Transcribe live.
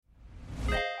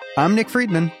I'm Nick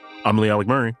Friedman. I'm Lee Alec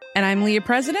Murray. And I'm Leah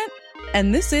President.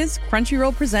 And this is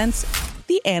Crunchyroll Presents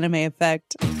The Anime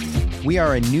Effect. We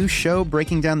are a new show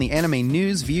breaking down the anime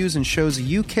news, views, and shows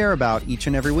you care about each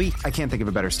and every week. I can't think of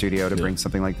a better studio to bring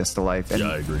something like this to life. And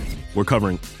I agree. We're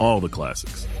covering all the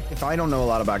classics. if I don't know a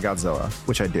lot about Godzilla,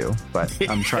 which I do, but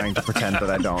I'm trying to pretend that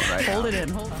I don't right now. Hold it in,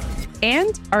 hold on.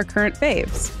 And our current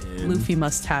faves. Luffy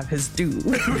must have his due.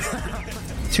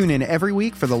 Tune in every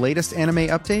week for the latest anime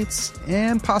updates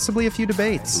and possibly a few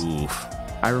debates. Oof.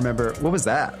 I remember, what was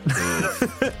that?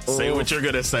 Say what you're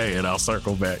going to say and I'll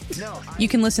circle back. You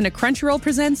can listen to Crunchyroll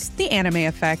Presents The Anime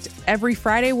Effect every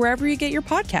Friday wherever you get your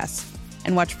podcasts.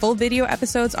 And watch full video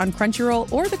episodes on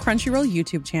Crunchyroll or the Crunchyroll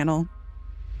YouTube channel.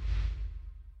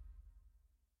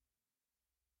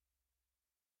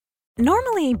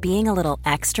 Normally, being a little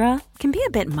extra can be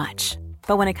a bit much.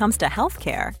 But when it comes to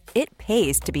healthcare, it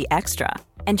pays to be extra.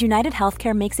 And United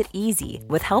Healthcare makes it easy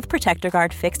with Health Protector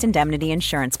Guard fixed indemnity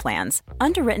insurance plans.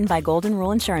 Underwritten by Golden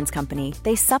Rule Insurance Company,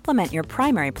 they supplement your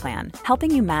primary plan, helping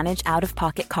you manage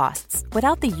out-of-pocket costs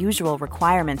without the usual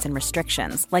requirements and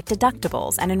restrictions like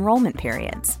deductibles and enrollment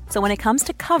periods. So when it comes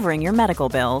to covering your medical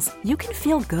bills, you can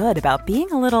feel good about being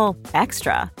a little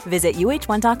extra. Visit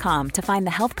uh1.com to find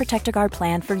the Health Protector Guard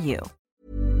plan for you.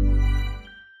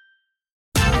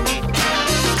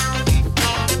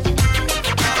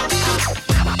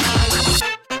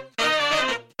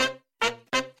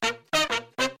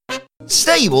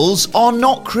 Stables are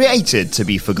not created to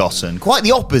be forgotten. Quite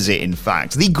the opposite, in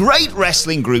fact. The great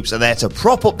wrestling groups are there to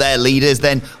prop up their leaders,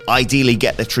 then ideally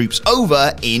get the troops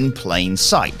over in plain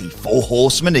sight. The Four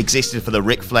Horsemen existed for the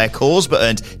Ric Flair cause, but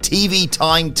earned TV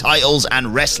time, titles,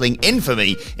 and wrestling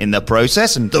infamy in the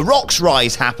process, and The Rock's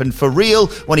rise happened for real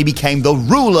when he became the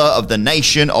ruler of the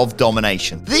Nation of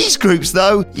Domination. These groups,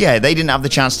 though, they didn't have the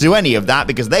chance to do any of that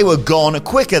because they were gone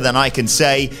quicker than I can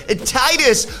say,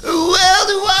 Titus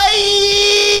Worldwide!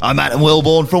 I'm Adam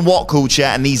Wilborn from What Culture,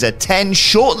 and these are 10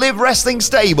 short-lived wrestling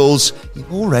stables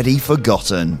you've already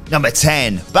forgotten. Number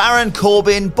 10, Baron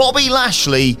Corbin, Bobby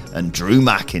Lashley, and Drew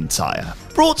McIntyre.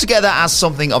 Brought together as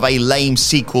something of a lame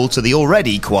sequel to the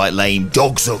already quite lame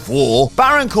Dogs of War,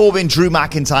 Baron Corbin, Drew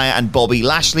McIntyre, and Bobby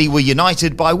Lashley were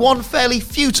united by one fairly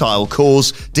futile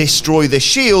cause: destroy the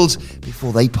Shield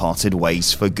before they parted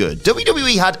ways for good.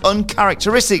 WWE had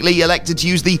uncharacteristically elected to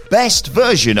use the best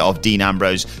version of Dean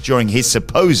Ambrose during his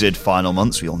supposed final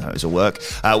months, we all know it was a work,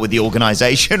 with the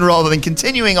organisation, rather than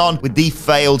continuing on with the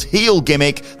failed heel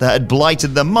gimmick that had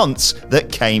blighted the months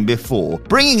that came before.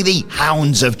 Bringing the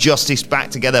Hounds of Justice back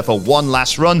together for one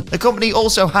last run, the company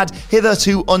also had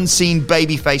hitherto unseen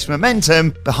babyface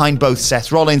momentum behind both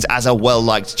Seth Rollins as a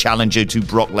well-liked challenger to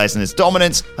Brock Lesnar's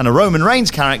dominance, and a Roman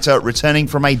Reigns character returning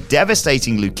from a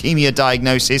devastating leukemia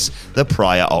diagnosis the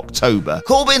prior October.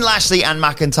 Corbin, Lashley, and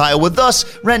McIntyre were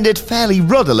thus rendered fairly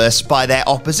rudderless by their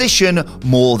opposition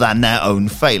more than their own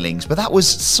failings, but that was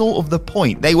sort of the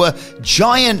point. They were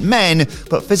giant men,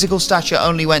 but physical stature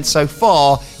only went so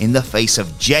far in the face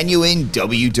of genuine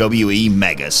WWE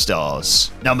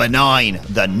megastars. Number 9,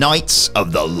 the Knights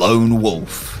of the Lone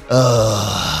Wolf.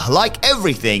 Like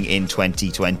everything in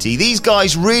 2020, these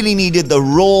guys really needed the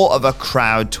roar of a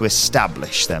crowd to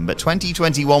establish them, but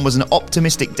 2021 was an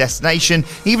optimistic destination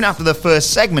even after the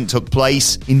first segment took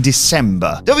place in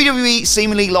December. WWE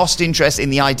seemingly lost interest in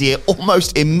the idea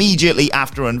almost immediately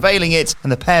after unveiling it,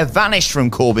 and the pair vanished from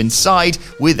Corbin's side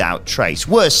without trace.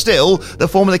 Worse still, the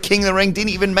former King of the Ring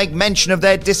didn't even make mention of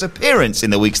their disappearance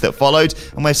in the weeks that followed,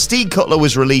 and when Steve Cutler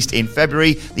was released in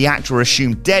February, the actor was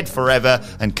assumed dead forever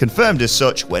and confirmed as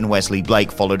such when Wesley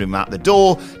Blake followed him out the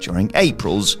door during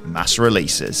April's mass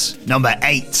releases. Number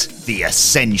 8, The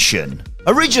Ascension.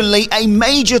 Originally a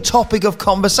major topic of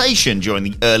conversation during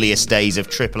the earliest days of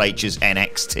Triple H's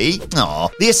NXT,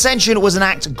 The Ascension was an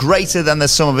act greater than the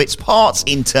sum of its parts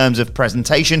in terms of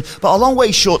presentation, but a long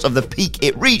way short of the peak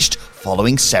it reached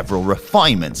following several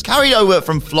refinements. Carried over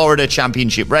from Florida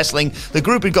Championship Wrestling, the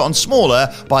group had gotten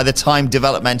smaller by the time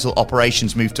developmental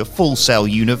operations moved to Full Sail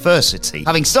University.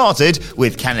 Having started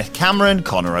with Kenneth Cameron,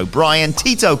 Conor O'Brien,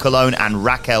 Tito Colon, and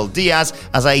Raquel Diaz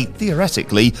as a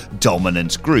theoretically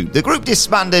dominant group. The group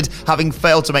disbanded, having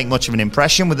failed to make much of an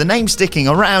impression, with the name sticking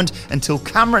around until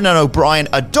Cameron and O'Brien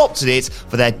adopted it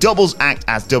for their doubles act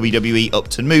as WWE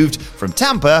Upton moved from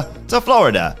Tampa to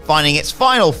Florida. Finding its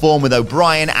final form with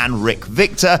O'Brien and Rick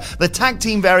Victor, the tag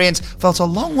team variant felt a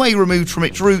long way removed from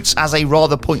its roots as a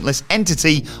rather pointless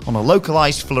entity on a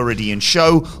localized Floridian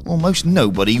show almost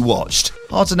nobody watched.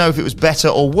 Hard to know if it was better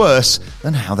or worse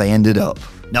than how they ended up.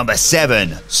 Number 7.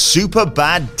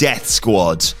 Superbad Death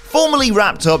Squad. Formerly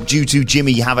wrapped up due to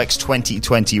Jimmy Havoc's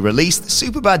 2020 release, the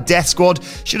Superbad Death Squad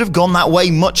should have gone that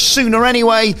way much sooner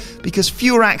anyway, because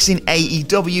fewer acts in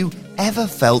AEW ever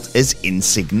felt as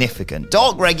insignificant.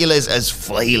 Dark regulars as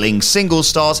flailing single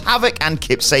stars Havoc and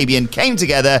Kip Sabian came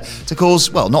together to cause,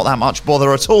 well, not that much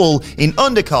bother at all in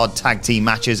undercard tag team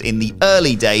matches in the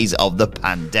early days of the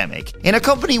pandemic. In a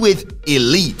company with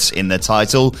Elite in the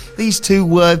title, these two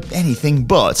were anything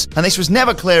but, and this was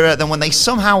never clearer than when they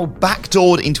somehow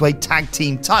backdoored into a tag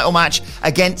team title match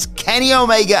against Kenny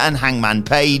Omega and Hangman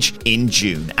Page in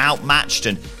June. Outmatched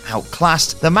and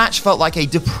outclassed, the match felt like a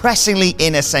depressingly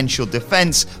inessential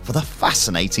defense for the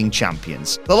fascinating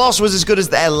champions. The loss was as good as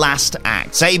their last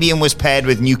act. Sabian was paired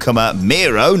with newcomer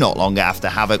Miro not long after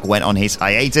Havoc went on his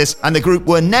hiatus, and the group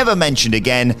were never mentioned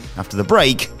again after the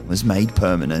break was made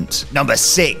permanent. Number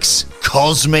 6.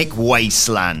 Cosmic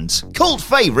Wasteland. Cult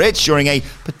favourites during a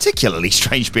particularly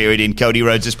strange period in Cody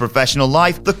Rhodes' professional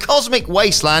life, the Cosmic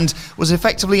Wasteland was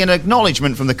effectively an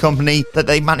acknowledgement from the company that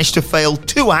they managed to fail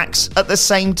 2 acts at the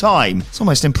same time. It's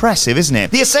almost impressive, isn't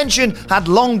it? The Ascension had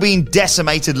long been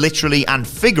decimated literally and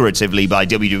figuratively by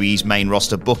WWE's main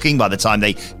roster booking by the time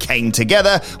they came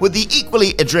together, with the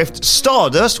equally adrift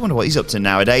Stardust, wonder what he's up to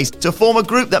nowadays, to form a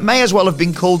group that may as well have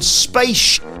been called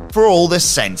Space for all the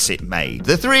sense it made.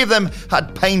 The three of them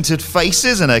had painted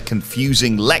faces and a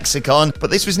confusing lexicon, but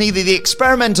this was neither the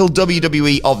experimental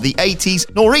WWE of the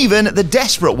 80s nor even the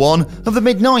desperate one of the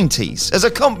mid-90s. As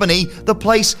a company, the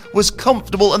place was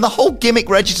comfortable and the whole gimmick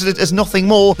registered as nothing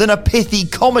more than a pithy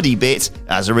comedy bit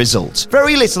as a result.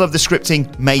 Very little of the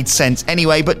scripting made sense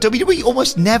anyway, but WWE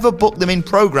almost never booked them in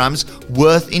programs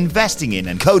worth investing in,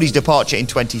 and Cody's departure in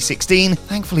 2016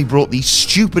 thankfully brought the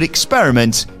stupid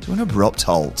experiment to an abrupt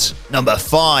halt. Number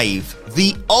 5.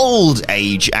 The Old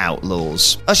Age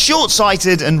Outlaws. A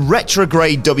short-sighted and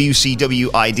retrograde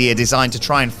WCW idea designed to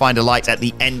try and find a light at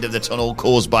the end of the tunnel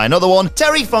caused by another one,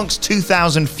 Terry Funk's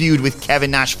 2000 feud with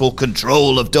Kevin Nash for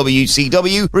control of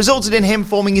WCW resulted in him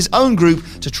forming his own group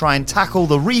to try and tackle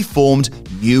the reformed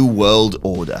New World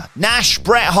Order. Nash,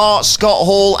 Bret Hart, Scott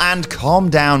Hall, and calm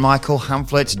down Michael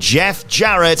Hamflett, Jeff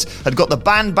Jarrett had got the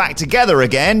band back together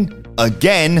again at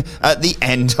the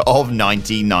end of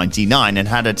 1999 and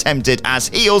had attempted as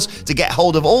heels to get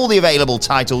hold of all the available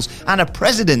titles and a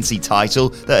presidency title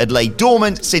that had laid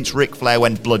dormant since Ric Flair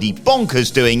went bloody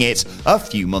bonkers doing it a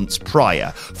few months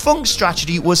prior. Funk's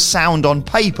strategy was sound on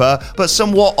paper, but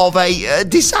somewhat of a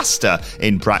disaster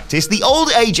in practice. The Old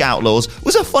Age Outlaws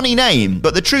was a funny name,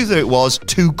 but the truth of it was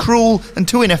too cruel and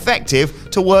too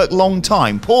ineffective to work long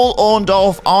time. Paul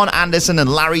Orndorff, Arn Anderson, and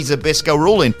Larry Zbyszko were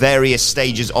all in various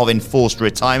stages of enforced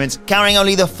retirement, carrying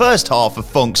only the first half of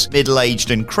Funk's middle-aged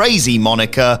and crazy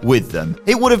moniker with them.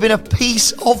 It would have been a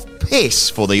piece of piss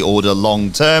for the Order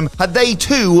long term had they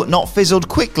too not fizzled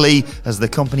quickly as the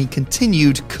company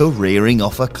continued careering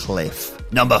off a cliff.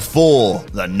 Number 4.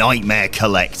 The Nightmare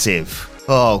Collective.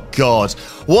 Oh God.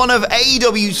 One of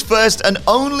AEW's first and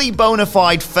only bona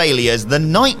fide failures, the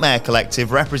Nightmare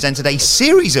Collective represented a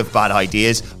series of bad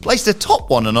ideas placed atop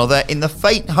one another in the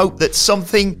faint hope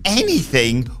that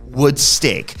anything would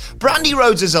stick. Brandy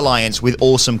Rhodes' alliance with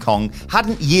Awesome Kong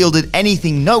hadn't yielded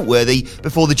anything noteworthy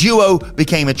before the duo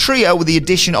became a trio with the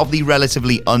addition of the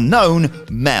relatively unknown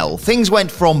Mel. Things went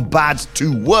from bad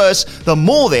to worse the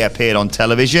more they appeared on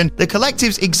television. The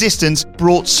collective's existence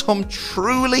brought some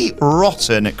truly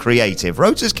rotten creative.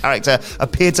 Rhodes' character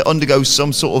appeared to undergo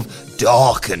some sort of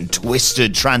dark and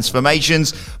twisted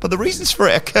transformations, but the reasons for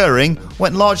it occurring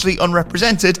went largely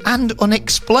unrepresented and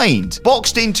unexplained.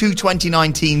 Boxed into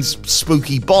 2019's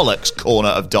spooky bollocks corner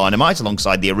of Dynamite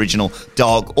alongside the original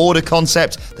Dark Order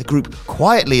concept, the group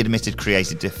quietly admitted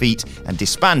creative defeat and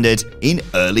disbanded in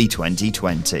early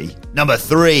 2020. Number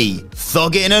 3.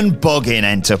 Thuggin' and Buggin'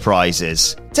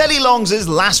 Enterprises. Teddy Long's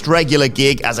last regular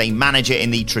gig as a manager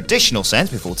in the traditional sense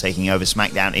before taking over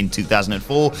SmackDown in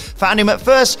 2004 found him at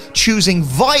first choosing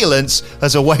violence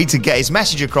as a way to get his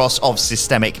message across of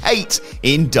systemic hate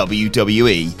in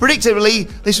WWE. Predictably,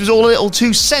 this was all a little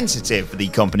too sensitive for the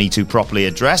company to properly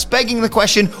address, begging the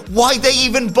question why they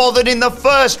even bothered in the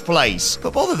first place.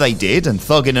 But bother they did, and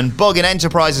Thuggin' and Buggin'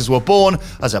 Enterprises were born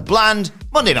as a bland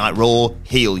Monday Night Raw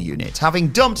heel unit. Having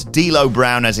dumped D'Lo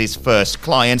Brown as his first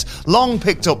client, Long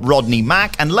picked up Rodney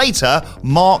Mack and later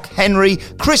Mark Henry,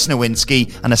 Chris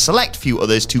Nowinski, and a select few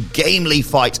others to gamely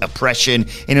fight oppression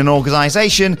in an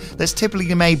organisation that's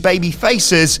typically made baby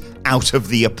faces out of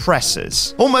the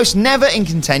oppressors. Almost never in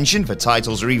contention for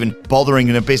titles or even bothering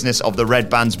in a business of the Red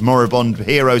Band's moribund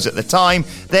heroes at the time,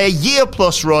 their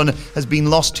year-plus run has been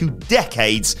lost to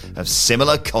decades of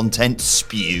similar content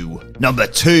spew. Number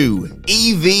 2,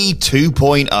 EV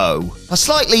 2.0. A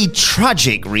slightly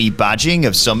tragic rebadging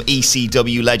of some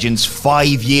ECW legends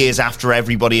 5 years after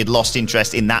everybody had lost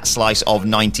interest in that slice of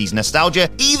 90s nostalgia.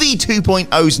 EV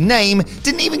 2.0's name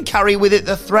didn't even carry with it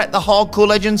the threat the hardcore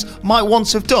legends might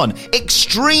once have done.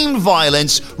 Extreme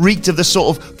violence reeked of the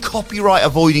sort of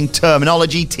copyright-avoiding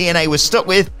terminology TNA was stuck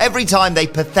with every time they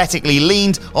pathetically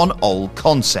leaned on old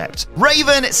concept.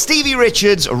 Raven, Stevie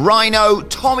Richards, Rhino,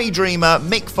 Tommy Dreamer,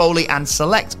 Mick Foley, and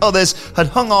select others had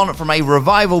hung on from a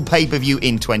revival pay-per-view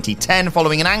in 2010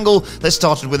 following an angle that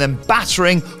started with them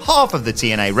battering half of the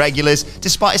TNA regulars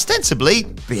despite ostensibly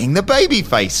being the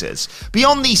babyfaces.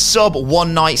 Beyond the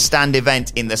sub-one-night stand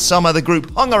event in the summer, the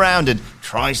group hung around and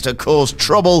tries to cause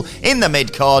trouble in the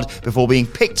mid-card before being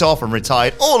picked off and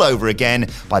retired all over again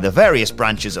by the various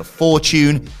branches of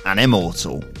Fortune and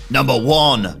Immortal. Number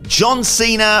 1, John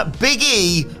Cena, Big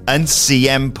E, and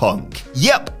CM Punk.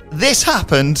 Yep, this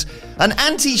happened. An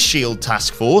anti-Shield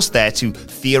task force there to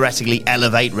theoretically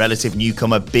elevate relative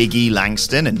newcomer Big E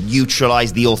Langston and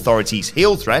neutralize the Authority's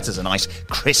heel threat as a nice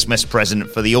Christmas present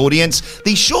for the audience.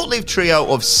 The short-lived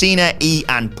trio of Cena, E,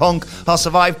 and Punk are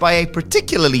survived by a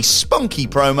particularly spunky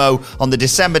promo on the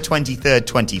December 23rd,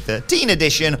 2013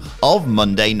 edition of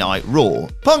Monday Night Raw.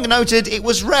 Punk noted it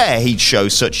was rare he'd show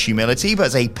such humility, but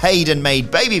as a paid and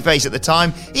made babyface at the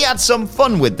time, he had some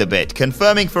fun with the bit,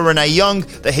 confirming for Renee Young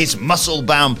that his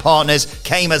muscle-bound partners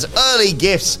came as early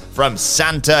gifts from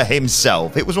Santa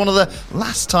himself. It was one of the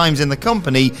last times in the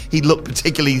company he'd looked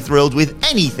particularly thrilled with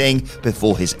anything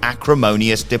before his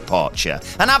acrimonious departure.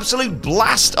 An absolute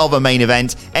blast of a main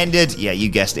event ended, yeah, you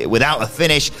guessed it, without a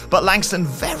finish, but Langston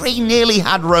very nearly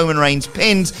had Roman Reigns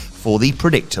pinned for the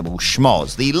predictable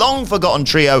schmoz. The long-forgotten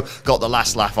trio got the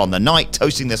last laugh on the night,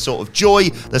 toasting the sort of joy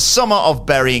the summer of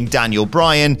burying Daniel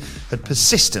Bryan had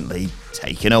persistently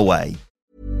taken away.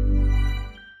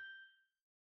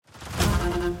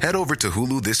 Head over to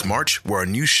Hulu this March, where our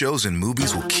new shows and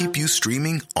movies will keep you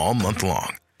streaming all month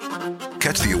long.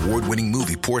 Catch the award-winning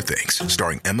movie Poor Things,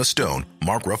 starring Emma Stone,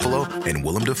 Mark Ruffalo, and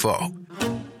Willem Dafoe.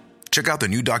 Check out the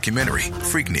new documentary,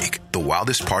 Freaknik, The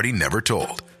Wildest Party Never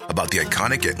Told, about the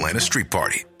iconic Atlanta Street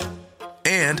Party.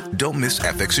 And don't miss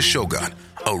FX's Shogun,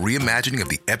 a reimagining of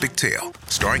the epic tale,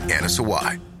 starring Anna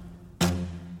Sawai.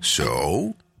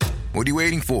 So, what are you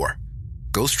waiting for?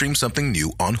 Go stream something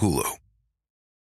new on Hulu.